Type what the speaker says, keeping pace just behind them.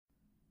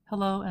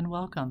Hello and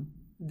welcome.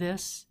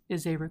 This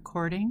is a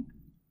recording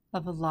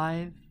of a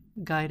live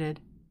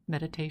guided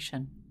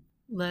meditation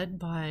led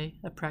by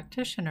a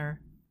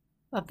practitioner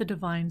of the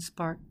Divine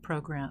Spark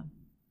program,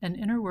 an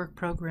inner work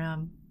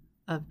program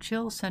of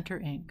Chill Center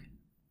Inc.,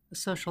 a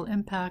social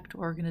impact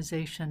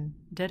organization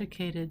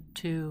dedicated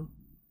to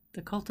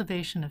the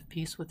cultivation of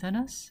peace within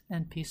us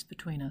and peace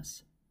between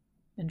us.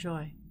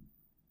 Enjoy.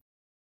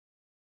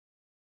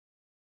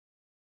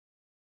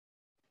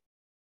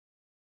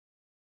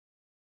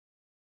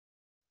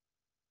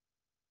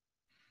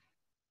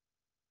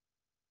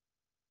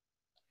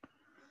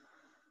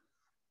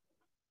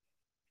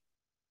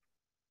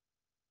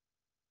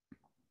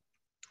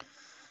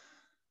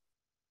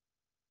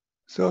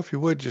 So if you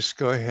would just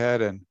go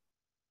ahead and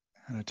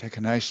take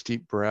a nice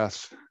deep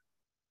breath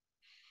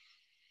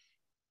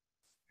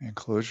and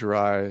close your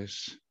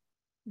eyes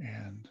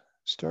and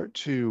start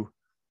to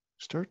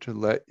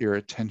let your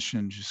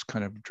attention just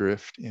kind of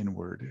drift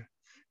inward.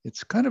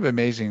 It's kind of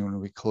amazing when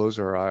we close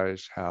our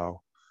eyes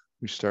how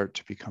we start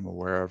to become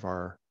aware of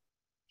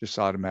just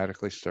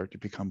automatically start to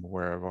become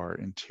aware of our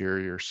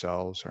interior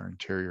selves, our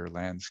interior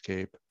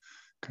landscape,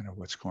 kind of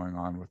what's going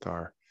on with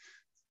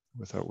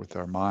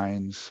our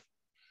minds,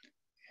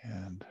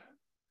 and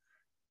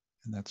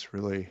that's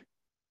really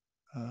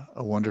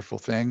a wonderful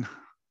thing.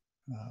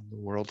 The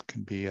world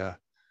can be a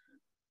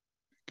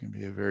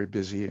very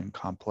busy and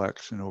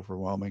complex and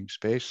overwhelming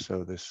space.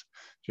 So this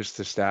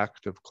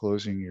act of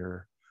closing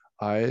your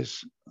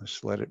eyes,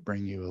 just let it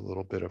bring you a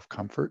little bit of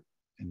comfort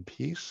and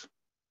peace.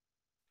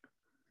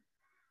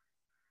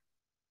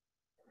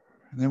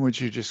 And then would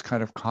you just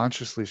kind of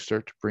consciously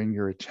start to bring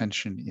your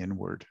attention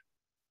inward,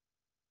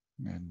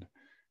 and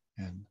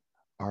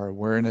our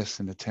awareness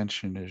and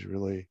attention is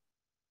really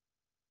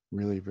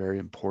very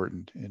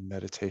important in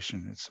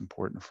meditation. It's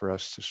important for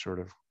us to sort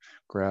of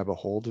grab a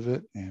hold of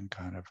it and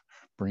kind of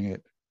bring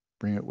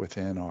it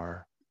within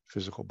our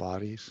physical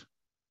bodies,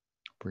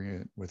 bring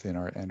it within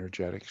our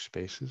energetic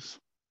spaces.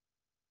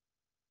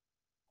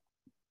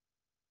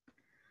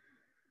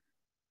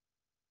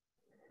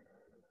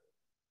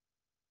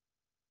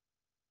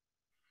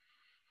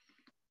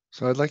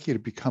 So I'd like you to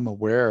become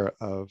aware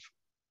of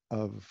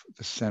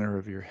the center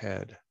of your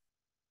head.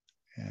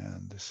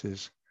 And this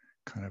is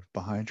kind of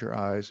behind your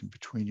eyes and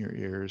between your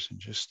ears, and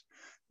just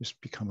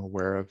become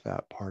aware of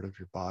that part of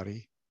your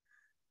body.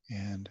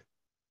 And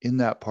in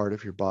that part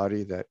of your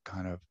body, that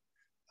kind of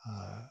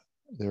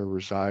there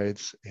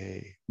resides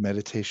a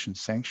meditation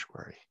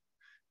sanctuary.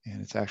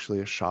 And it's actually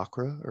a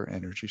chakra or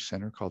energy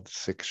center called the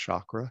sixth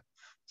chakra.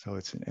 So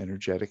it's an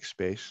energetic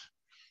space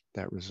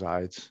that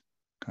resides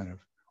kind of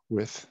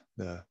with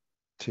the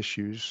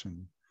tissues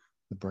and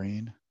the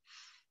brain,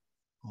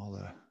 all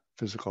the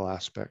physical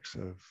aspects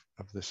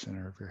of the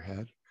center of your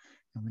head.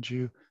 And would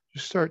you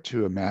just start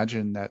to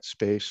imagine that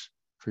space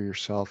for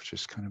yourself?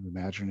 Just kind of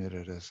imagine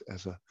it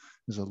as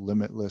a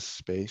limitless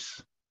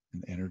space,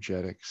 an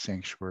energetic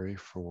sanctuary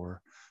for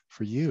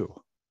you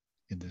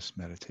in this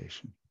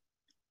meditation.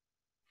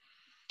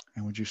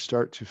 And would you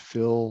start to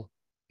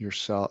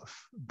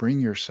bring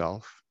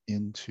yourself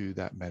into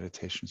that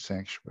meditation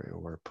sanctuary?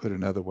 Or put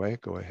another way,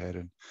 go ahead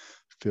and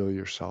fill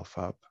yourself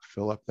up,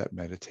 fill up that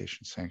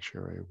meditation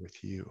sanctuary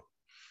with you.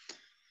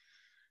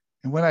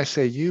 And when I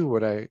say you,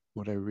 what I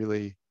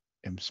really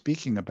am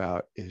speaking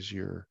about is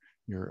your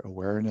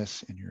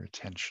awareness and your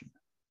attention.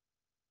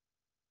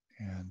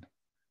 And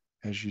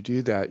as you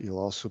do that, you'll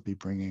also be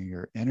bringing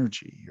your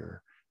energy,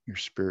 your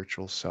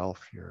spiritual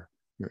self, your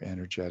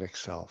energetic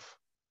self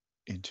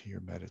into your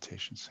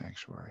meditation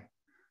sanctuary.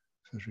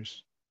 So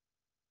just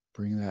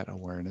bring that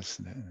awareness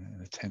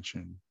and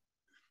attention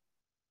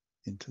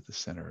into the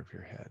center of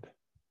your head.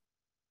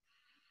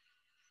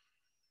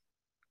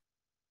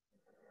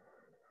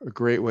 A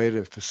great way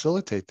to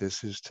facilitate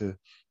this is to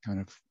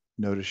kind of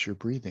notice your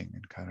breathing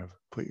and kind of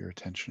put your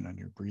attention on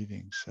your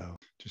breathing. So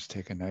just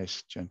take a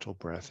nice gentle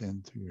breath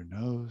in through your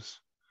nose,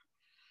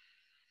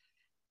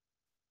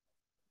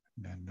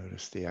 and then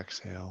notice the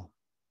exhale.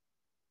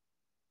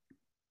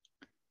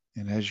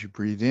 And as you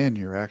breathe in,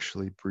 you're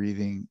actually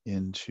breathing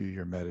into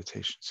your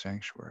meditation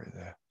sanctuary.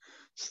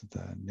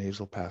 The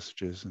nasal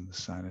passages and the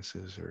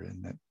sinuses are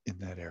in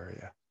that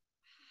area.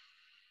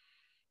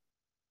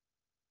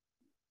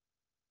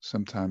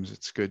 Sometimes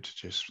it's good to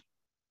just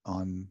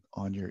on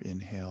your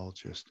inhale,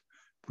 just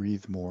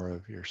breathe more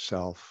of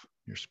yourself,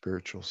 your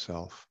spiritual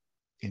self,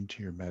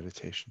 into your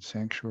meditation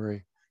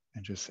sanctuary,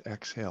 and just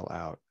exhale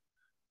out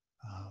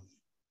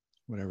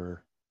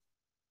whatever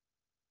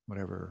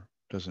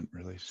doesn't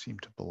really seem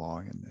to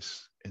belong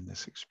in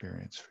this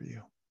experience for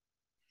you.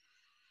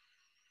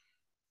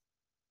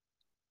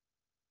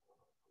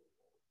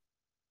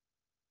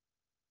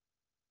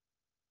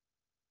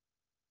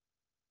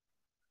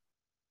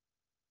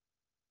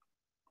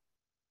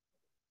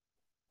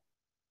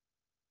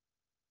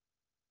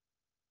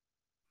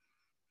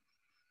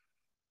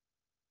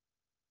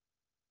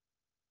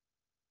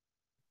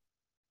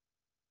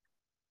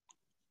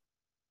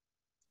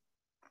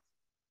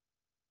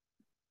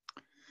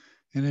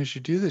 And as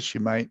you do this, you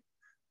might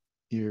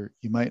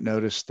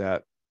notice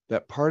that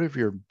that part of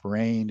your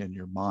brain and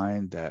your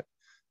mind that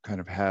kind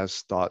of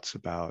has thoughts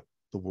about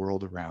the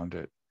world around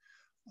it,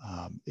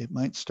 it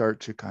might start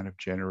to kind of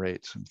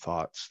generate some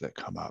thoughts that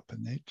come up,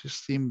 and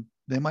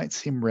they might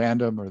seem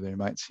random, or they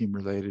might seem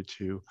related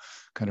to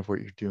kind of what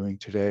you're doing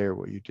today or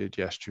what you did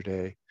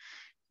yesterday.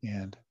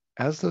 And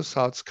as those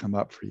thoughts come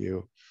up for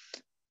you,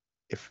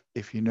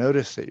 if you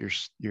notice that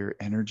your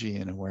energy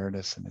and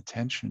awareness and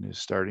attention is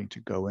starting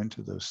to go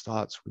into those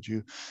thoughts, would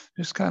you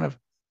just kind of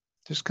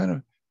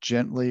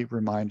gently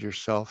remind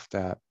yourself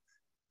that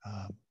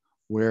um,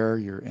 where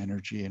your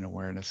energy and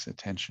awareness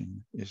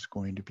attention is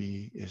going to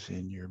be is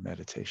in your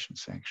meditation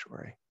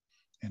sanctuary.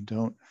 And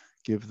don't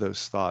give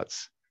those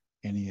thoughts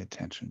any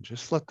attention.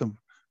 Just let them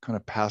kind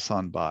of pass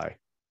on by.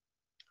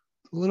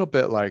 A little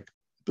bit like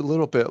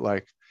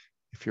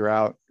if you're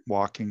out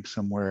walking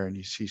somewhere and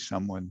you see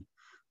someone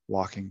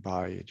walking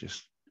by, you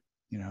just,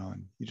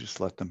 and you just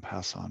let them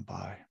pass on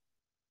by.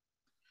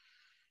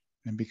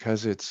 And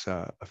because it's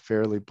a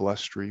fairly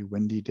blustery,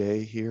 windy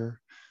day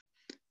here,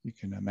 you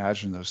can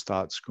imagine those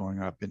thoughts going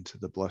up into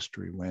the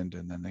blustery wind,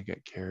 and then they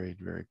get carried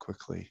very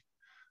quickly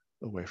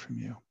away from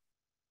you.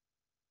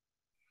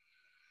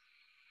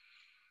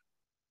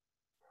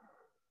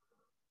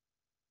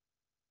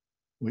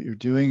 What you're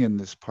doing in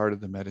this part of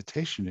the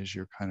meditation is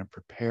you're kind of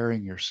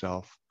preparing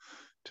yourself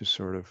to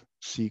sort of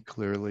see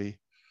clearly,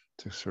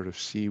 to sort of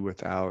see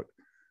without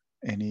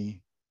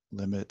any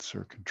limits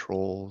or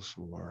controls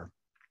or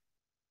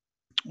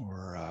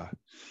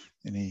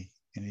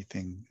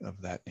anything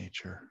of that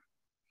nature.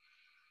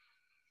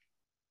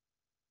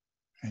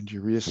 And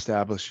you're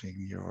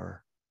reestablishing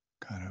your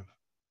kind of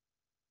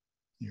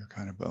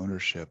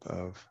ownership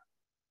of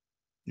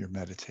your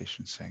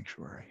meditation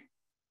sanctuary.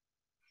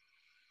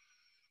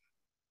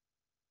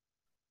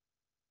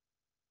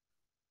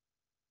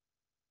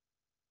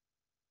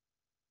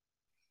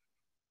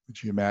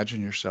 Would you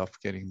imagine yourself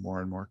getting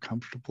more and more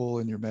comfortable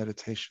in your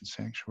meditation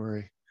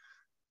sanctuary?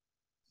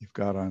 You've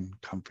got on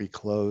comfy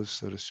clothes,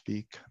 so to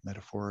speak,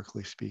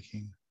 metaphorically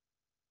speaking.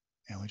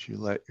 And would you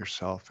let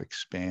yourself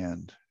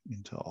expand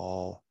into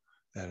all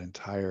that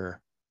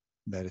entire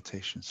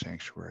meditation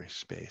sanctuary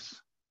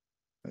space?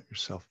 Let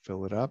yourself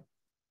fill it up.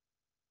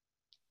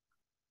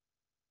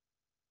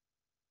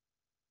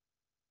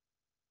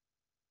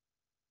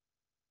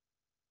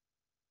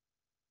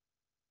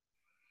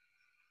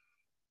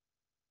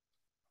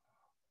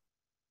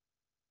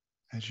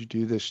 As you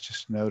do this,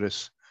 just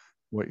notice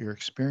what your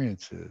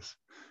experience is.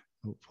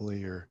 Hopefully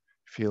you're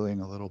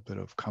feeling a little bit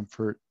of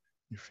comfort.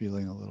 You're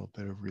feeling a little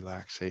bit of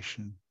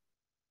relaxation.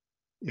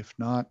 If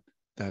not,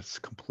 that's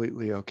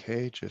completely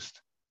okay.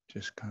 Just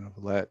kind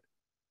of let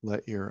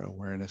your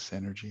awareness,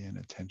 energy, and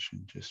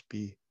attention just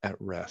be at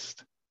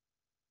rest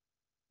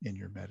in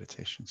your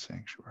meditation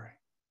sanctuary.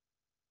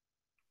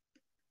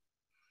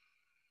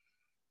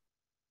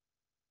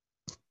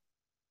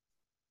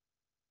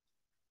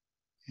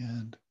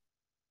 And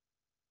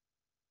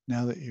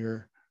now that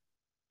you're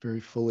very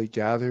fully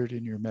gathered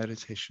in your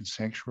meditation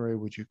sanctuary,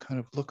 would you kind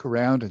of look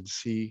around and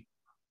see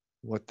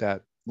what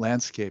that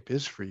landscape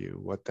is for you,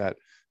 what that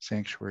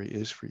sanctuary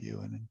is for you?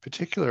 And in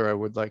particular, I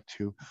would like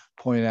to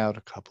point out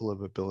a couple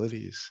of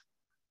abilities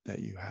that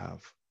you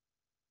have.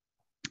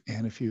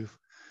 And if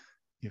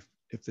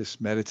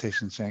this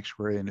meditation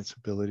sanctuary and its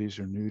abilities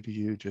are new to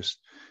you, just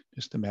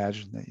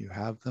imagine that you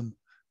have them.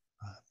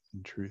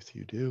 In truth,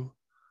 you do.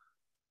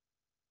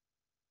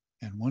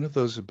 And one of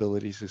those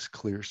abilities is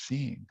clear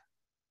seeing.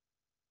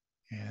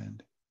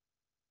 And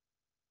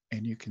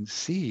you can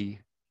see,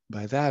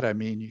 by that I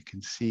mean you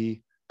can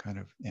see kind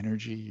of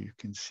energy, you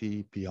can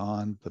see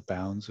beyond the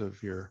bounds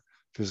of your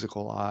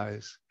physical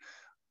eyes.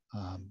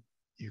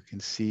 You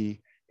can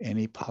see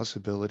any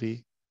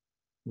possibility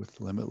with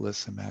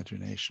limitless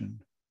imagination.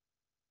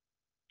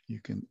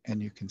 You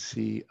can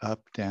see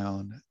up,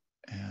 down,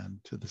 and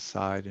to the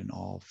side in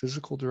all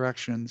physical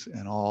directions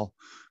and all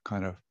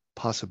kind of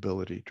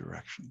possibility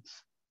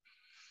directions.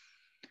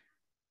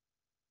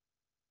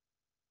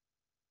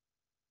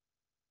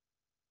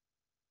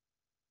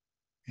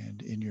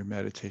 And in your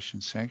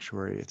meditation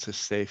sanctuary, it's a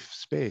safe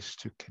space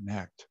to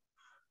connect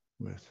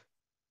with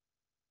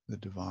the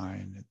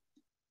divine.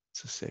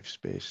 It's a safe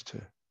space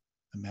to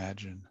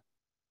imagine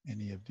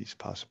any of these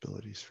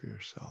possibilities for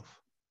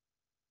yourself.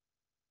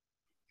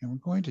 And we're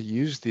going to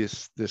use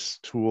this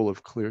tool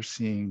of clear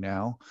seeing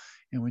now.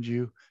 And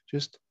we're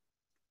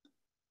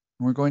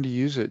going to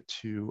use it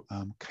to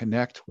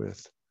connect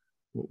with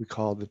what we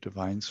call the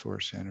divine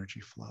source energy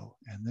flow.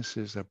 And this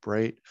is a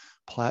bright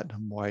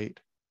platinum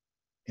white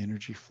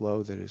energy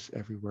flow that is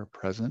everywhere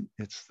present.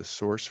 It's the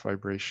source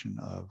vibration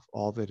of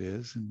all that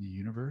is in the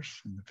universe,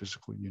 in the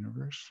physical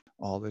universe,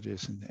 all that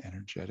is in the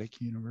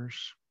energetic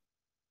universe.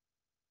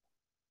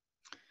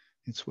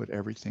 It's what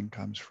everything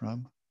comes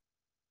from.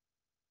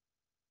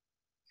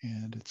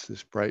 And it's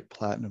this bright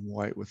platinum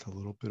white with a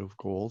little bit of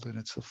gold, and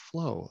it's a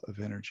flow of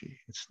energy.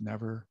 It's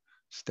never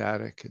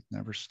static, it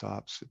never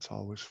stops, it's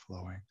always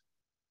flowing.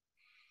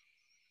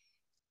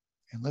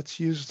 And let's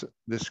use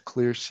this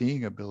clear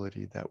seeing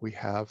ability that we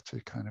have to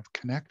kind of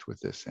connect with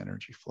this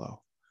energy flow.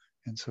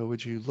 And so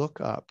would you look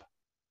up,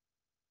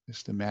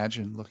 just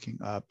imagine looking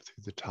up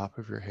through the top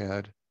of your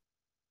head,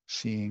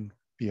 seeing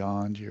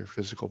beyond your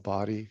physical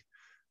body,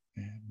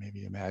 and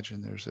maybe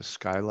imagine there's a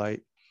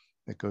skylight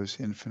that goes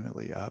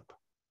infinitely up.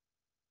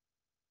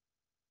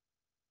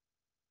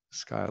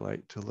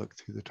 Skylight to look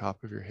through the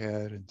top of your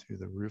head and through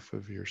the roof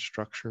of your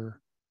structure.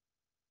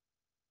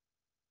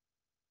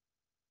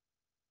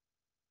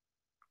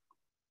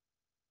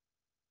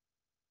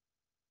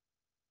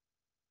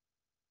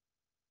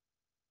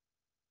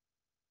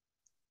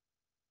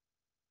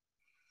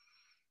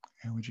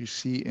 And would you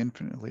see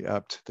infinitely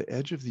up to the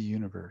edge of the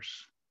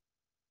universe,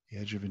 the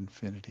edge of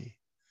infinity?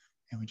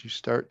 And would you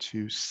start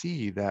to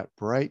see that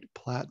bright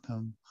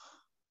platinum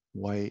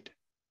white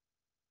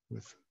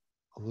with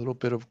a little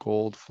bit of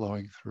gold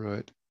flowing through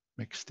it,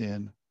 mixed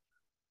in? Would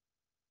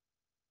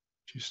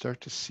you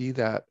start to see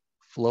that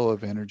flow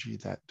of energy,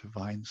 that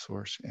divine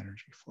source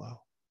energy flow?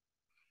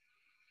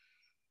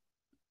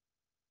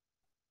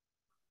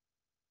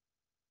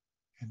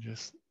 And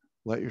just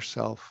let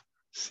yourself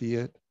see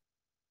it.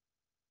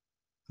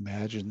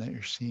 Imagine that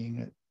you're seeing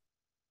it.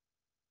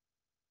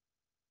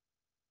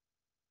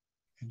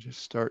 And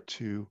just start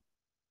to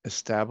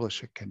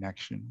establish a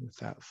connection with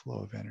that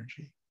flow of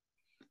energy.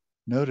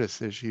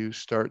 Notice as you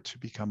start to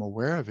become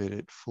aware of it,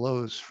 it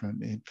flows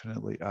from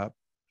infinitely up,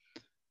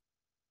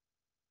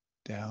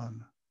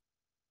 down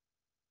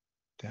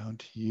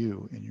to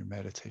you in your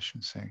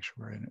meditation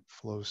sanctuary, and it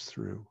flows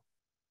through.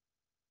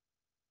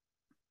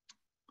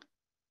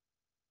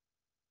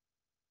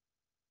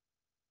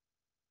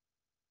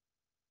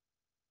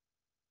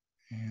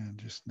 And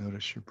just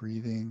notice your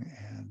breathing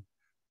and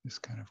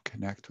just kind of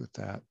connect with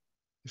that.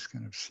 Just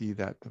kind of see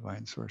that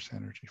divine source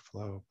energy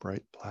flow,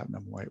 bright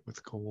platinum white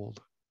with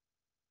gold.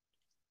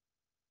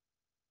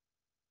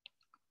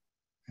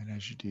 And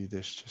as you do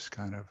this, just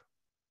kind of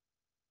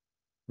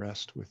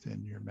rest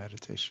within your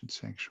meditation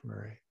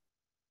sanctuary,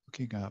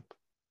 looking up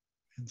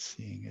and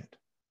seeing it.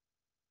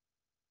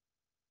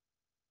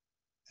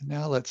 And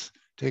now let's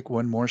take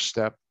one more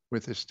step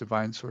with this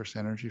divine source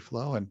energy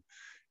flow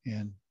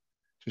and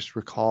just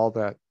recall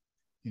that,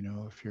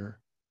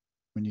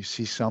 when you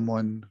see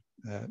someone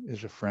that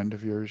is a friend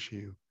of yours,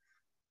 you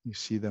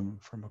see them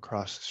from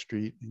across the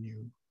street and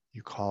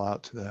you call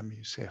out to them,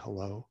 you say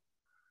hello.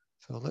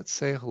 So let's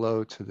say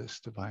hello to this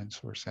divine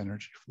source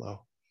energy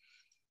flow.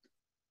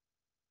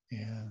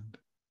 And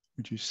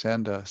would you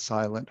send a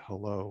silent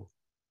hello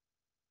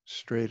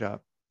straight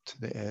up to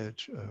the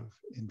edge of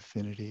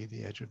infinity,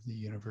 the edge of the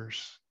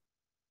universe?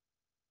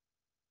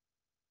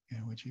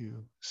 And would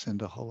you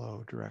send a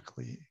hello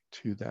directly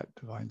to that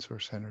divine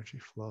source energy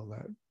flow,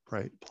 that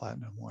bright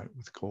platinum white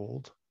with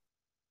gold?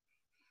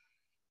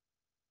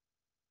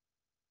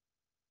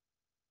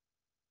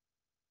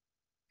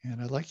 And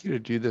I'd like you to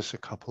do this a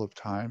couple of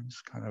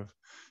times, kind of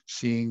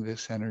seeing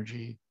this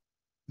energy,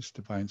 this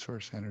divine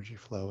source energy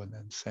flow, and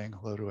then saying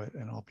hello to it.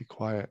 And I'll be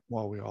quiet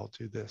while we all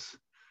do this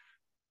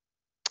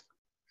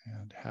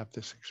and have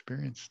this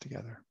experience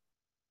together.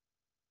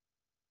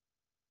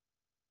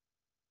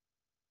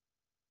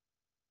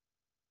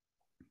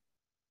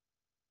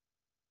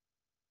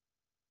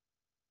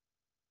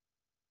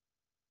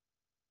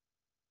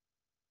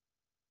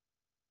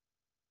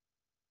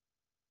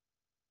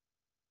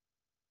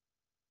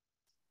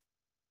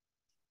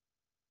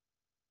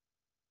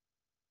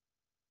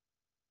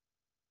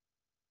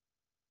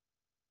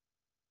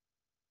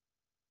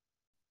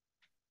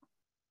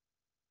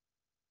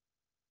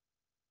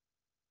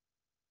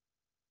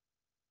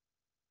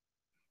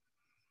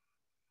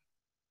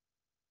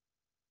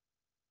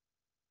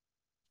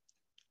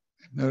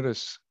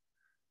 Notice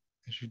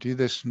as you do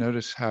this,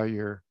 notice how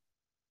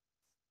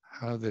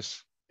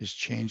this is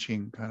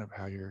changing kind of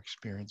how you're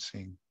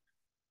experiencing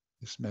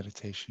this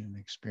meditation,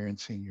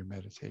 experiencing your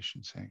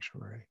meditation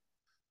sanctuary.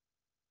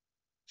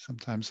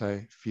 Sometimes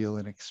I feel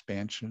an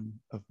expansion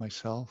of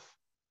myself,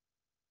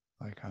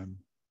 like I'm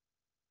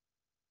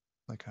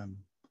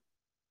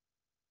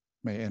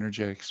my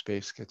energetic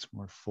space gets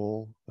more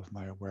full of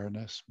my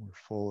awareness, more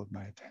full of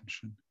my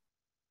attention.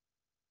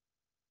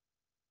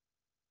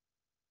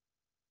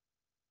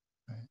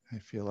 I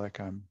feel like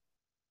I'm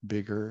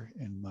bigger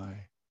in my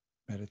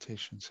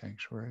meditation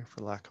sanctuary,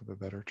 for lack of a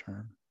better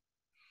term.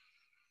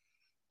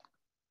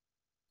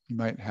 You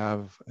might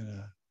have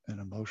an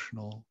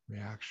emotional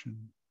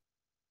reaction.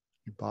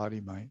 Your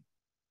body might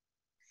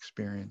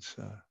experience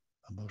an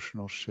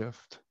emotional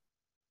shift.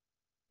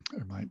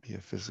 There might be a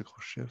physical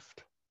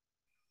shift.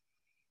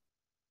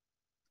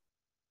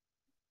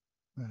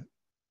 But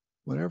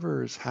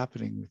whatever is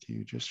happening with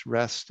you, just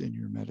rest in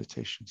your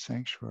meditation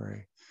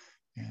sanctuary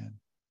and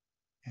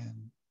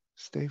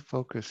stay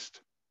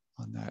focused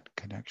on that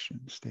connection.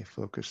 Stay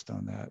focused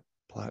on that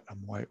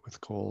platinum white with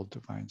gold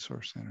divine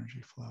source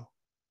energy flow.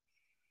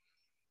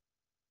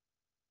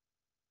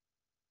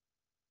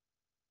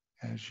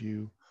 As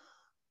you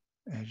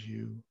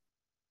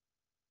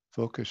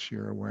focus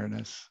your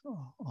awareness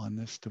on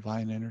this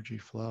divine energy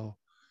flow,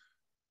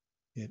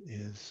 it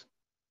is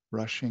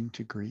rushing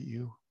to greet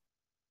you.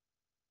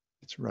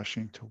 It's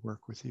rushing to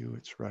work with you.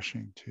 It's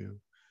rushing to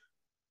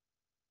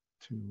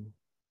to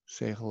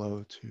say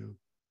hello to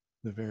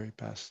the very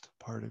best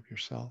part of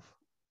yourself,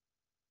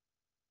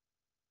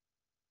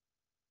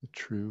 the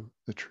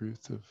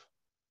truth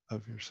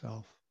of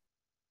yourself.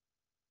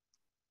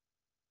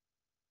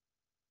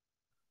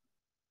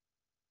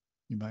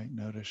 You might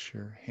notice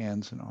your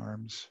hands and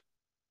arms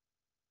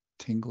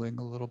tingling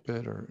a little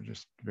bit, or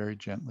just very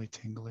gently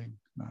tingling,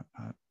 not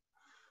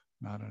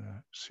in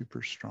a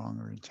super strong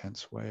or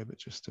intense way, but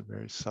just a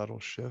very subtle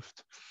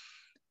shift.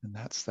 And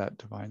that's that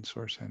divine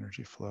source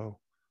energy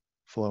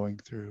flowing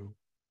through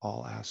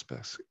all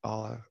aspects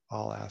of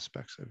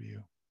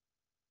you,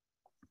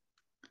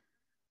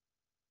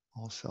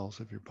 all cells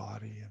of your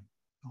body and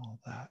all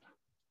that.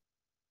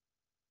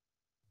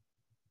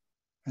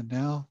 And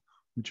now,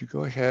 would you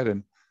go ahead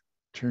and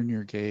turn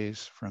your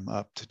gaze from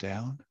up to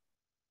down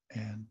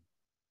and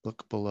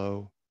look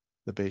below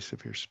the base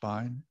of your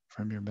spine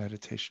from your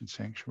meditation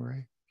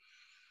sanctuary,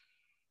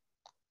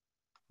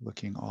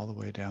 looking all the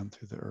way down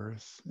through the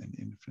earth and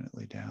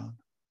infinitely down.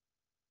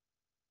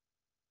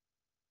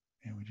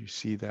 And would you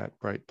see that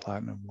bright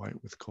platinum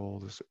white with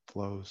gold as it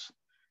flows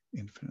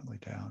infinitely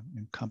down,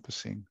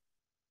 encompassing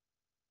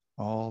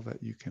all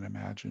that you can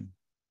imagine,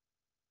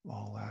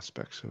 all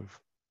aspects of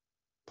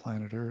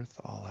planet Earth,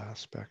 all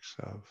aspects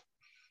of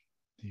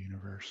the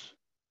universe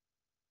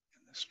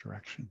in this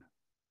direction.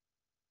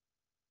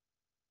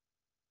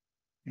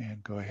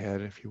 And go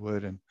ahead, if you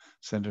would, and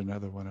send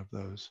another one of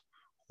those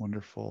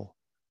wonderful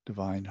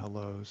divine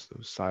hellos,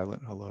 those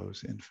silent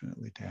hellos,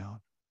 infinitely down.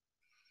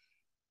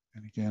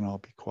 And again, I'll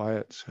be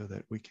quiet so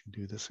that we can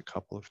do this a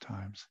couple of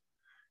times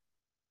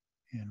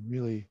and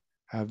really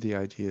have the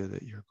idea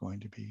that you're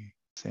going to be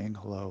saying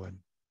hello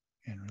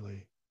and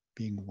really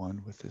being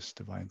one with this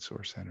divine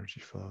source energy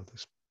flow,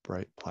 this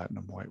bright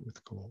platinum white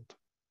with gold.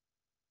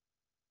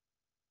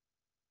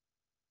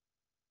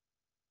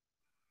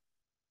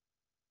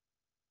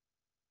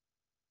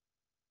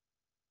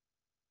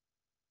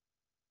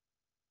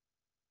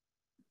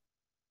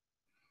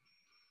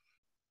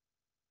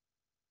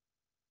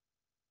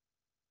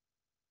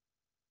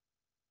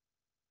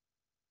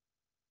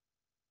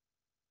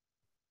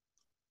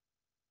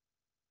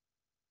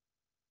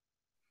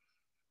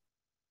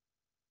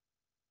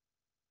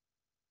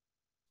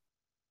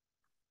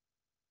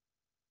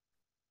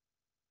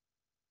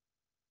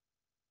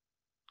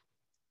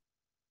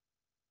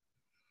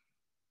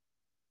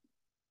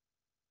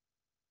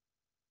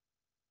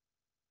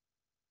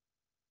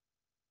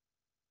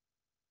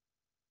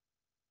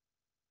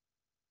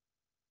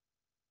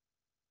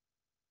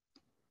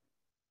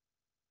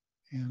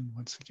 And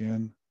once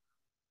again,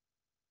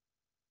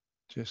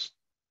 just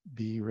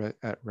be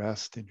at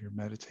rest in your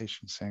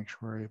meditation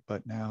sanctuary,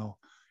 but now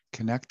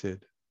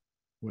connected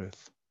with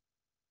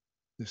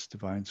this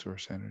divine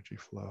source energy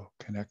flow,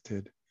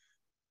 connected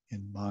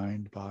in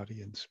mind, body,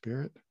 and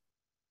spirit.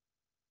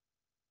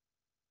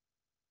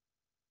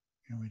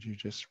 And would you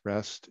just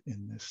rest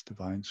in this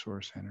divine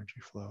source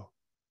energy flow?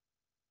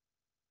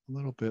 A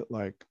little bit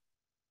like,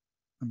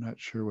 I'm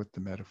not sure what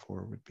the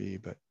metaphor would be,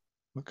 but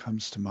what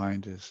comes to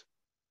mind is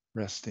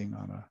resting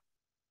on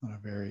a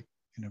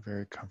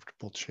very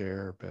comfortable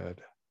chair or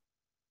bed.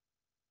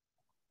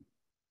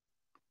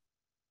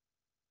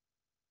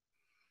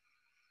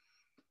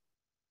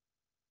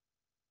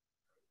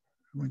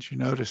 Once you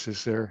notice,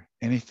 is there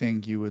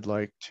anything you would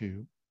like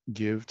to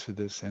give to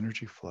this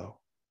energy flow?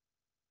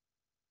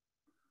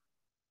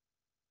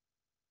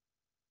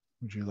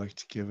 Would you like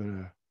to give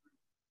it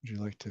would you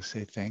like to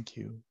say thank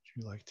you?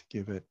 Would you like to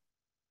give it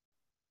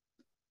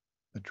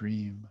a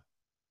dream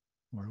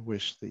or a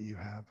wish that you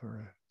have or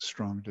a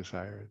strong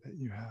desire that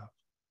you have?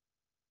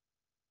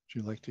 Would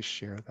you like to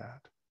share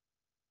that?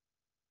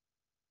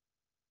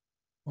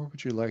 Or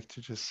would you like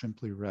to just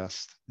simply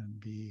rest and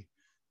be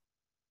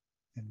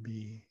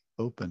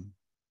open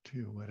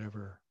to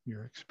whatever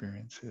your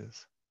experience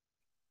is,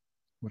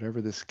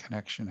 whatever this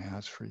connection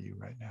has for you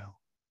right now?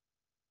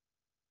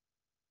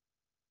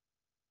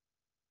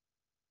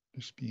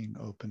 Just being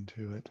open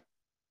to it,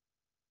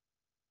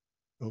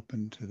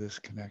 open to this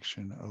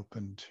connection,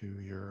 open to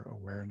your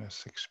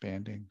awareness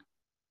expanding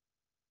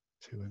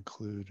to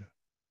include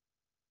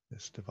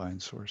this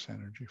divine source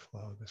energy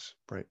flow, this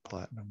bright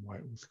platinum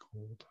white with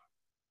gold.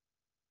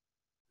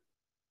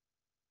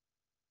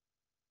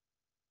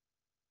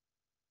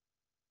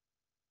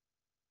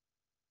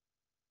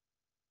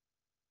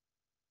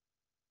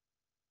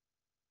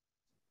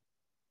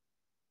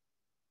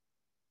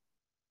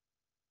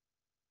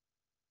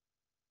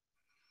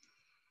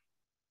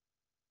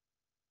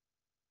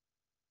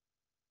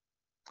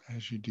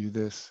 As you do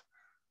this,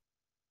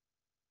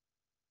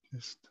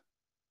 just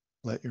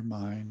let your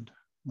mind,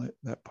 let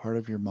that part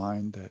of your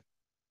mind that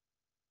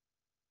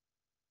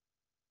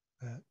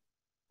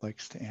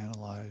likes to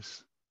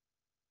analyze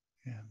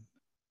and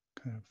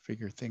kind of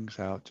figure things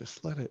out,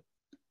 just let it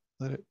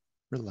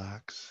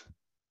relax.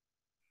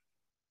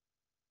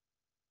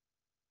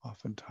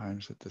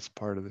 Oftentimes at this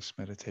part of this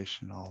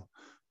meditation,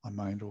 my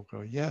mind will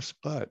go, yes,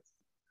 but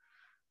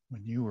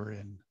when you were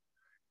in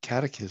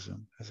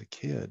catechism as a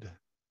kid, ...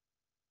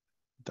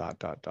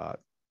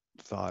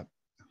 thought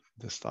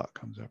this thought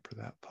comes up or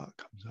that thought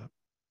comes up.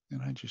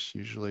 And I just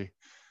usually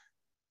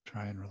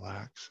try and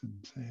relax and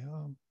say,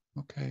 oh,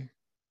 okay,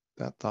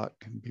 that thought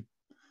can be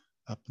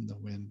up in the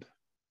wind.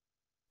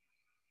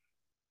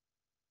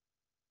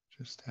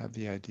 Just have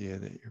the idea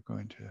that you're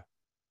going to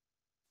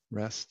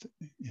rest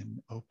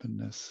in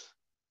openness,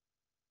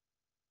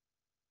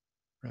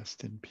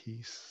 rest in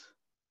peace,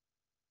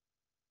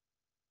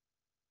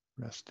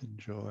 rest in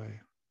joy,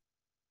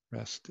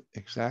 rest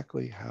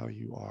exactly how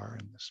you are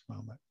in this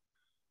moment,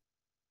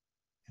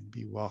 and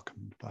be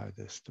welcomed by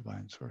this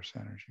divine source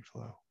energy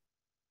flow.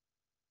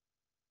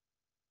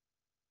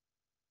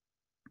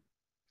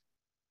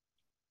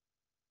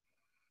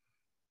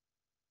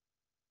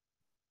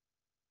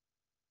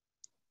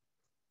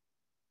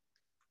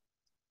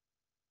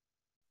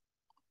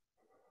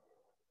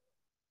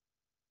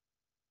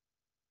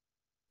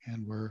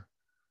 And we're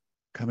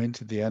coming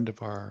to the end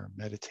of our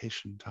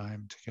meditation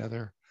time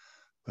together.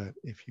 But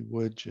if you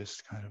would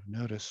just kind of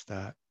notice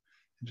that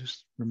and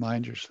just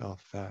remind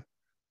yourself that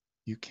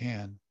you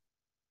can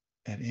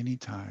at any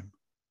time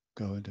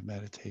go into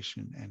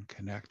meditation and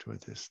connect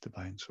with this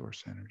divine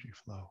source energy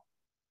flow.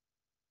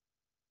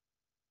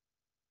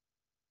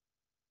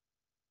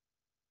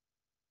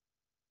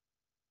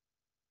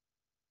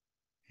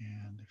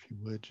 And if you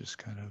would just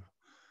kind of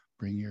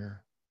bring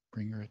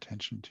your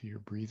attention to your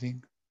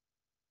breathing.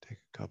 Take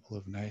a couple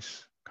of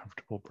nice,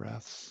 comfortable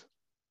breaths.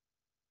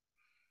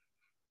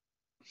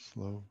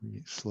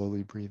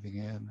 Slowly breathing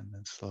in and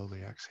then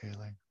slowly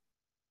exhaling.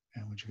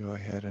 And would you go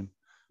ahead and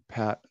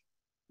pat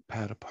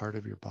a part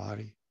of your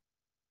body?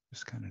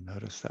 Just kind of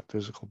notice that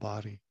physical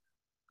body.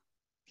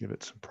 Give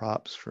it some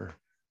props for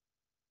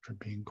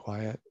being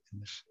quiet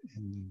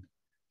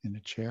in a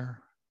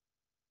chair.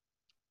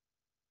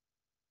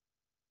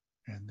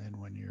 And then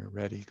when you're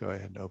ready, go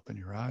ahead and open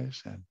your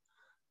eyes and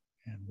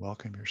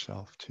welcome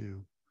yourself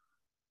to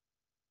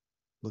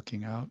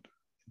looking out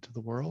into the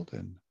world.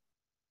 And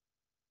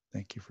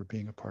thank you for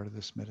being a part of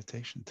this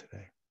meditation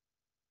today.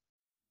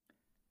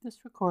 This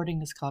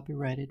recording is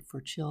copyrighted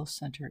for Chill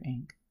Center,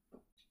 Inc.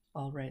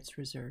 All rights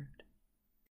reserved.